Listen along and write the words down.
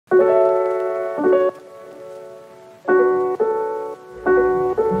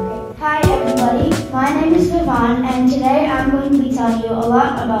tell you a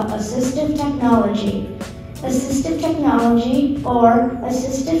lot about assistive technology. Assistive technology, or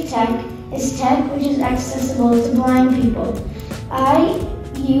assistive tech, is tech which is accessible to blind people. I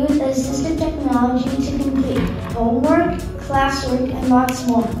use assistive technology to complete homework, classwork, and lots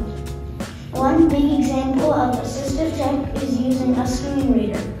more. One big example of assistive tech is using a screen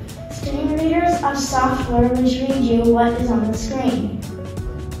reader. Screen readers are software which read you what is on the screen.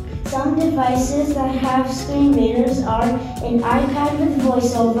 Some devices that have screen readers are an iPad with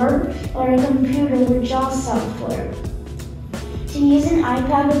VoiceOver or a computer with JAWS software. To use an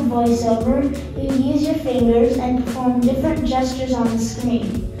iPad with VoiceOver, you use your fingers and perform different gestures on the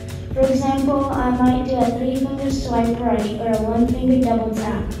screen. For example, I might do a 3-finger swipe right or a 1-finger double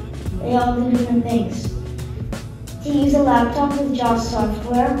tap. They all do different things. To use a laptop with JAWS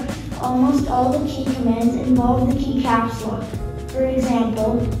software, almost all the key commands involve the key caps lock. For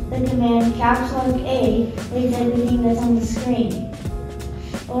example, the command caps lock A reads everything that's on the screen.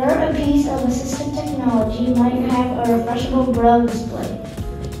 Or a piece of assistive technology might have a refreshable braille display.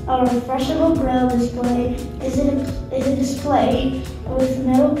 A refreshable braille display is a display with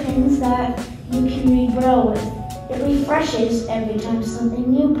metal pins that you can read braille with. It refreshes every time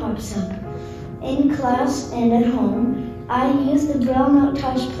something new pops up. In class and at home, I use the Braille Note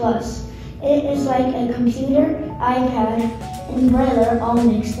Touch Plus. It is like a computer, iPad, and Brailler all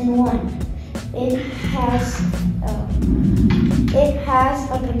mixed in one. It has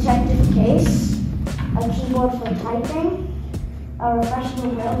a protective case, a keyboard for typing, a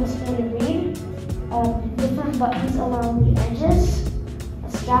refreshable braille display to read, different buttons along the edges, a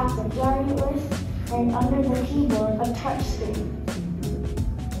strap to carry it with, and under the keyboard, a touch screen.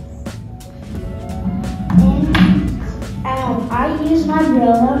 I use my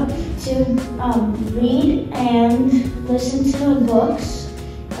Braille Note to read and listen to books,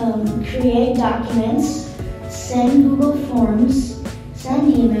 create documents, send Google Forms,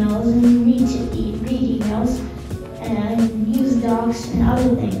 send emails, and read emails, and use docs and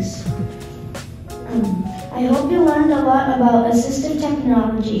other things. I hope you learned a lot about assistive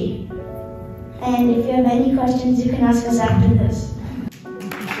technology. And if you have any questions, you can ask us after this.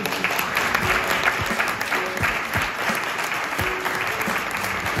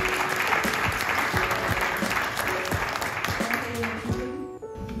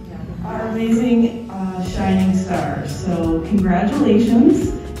 Our amazing shining stars. So congratulations,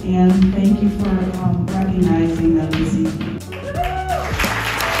 and thank you for recognizing them this evening.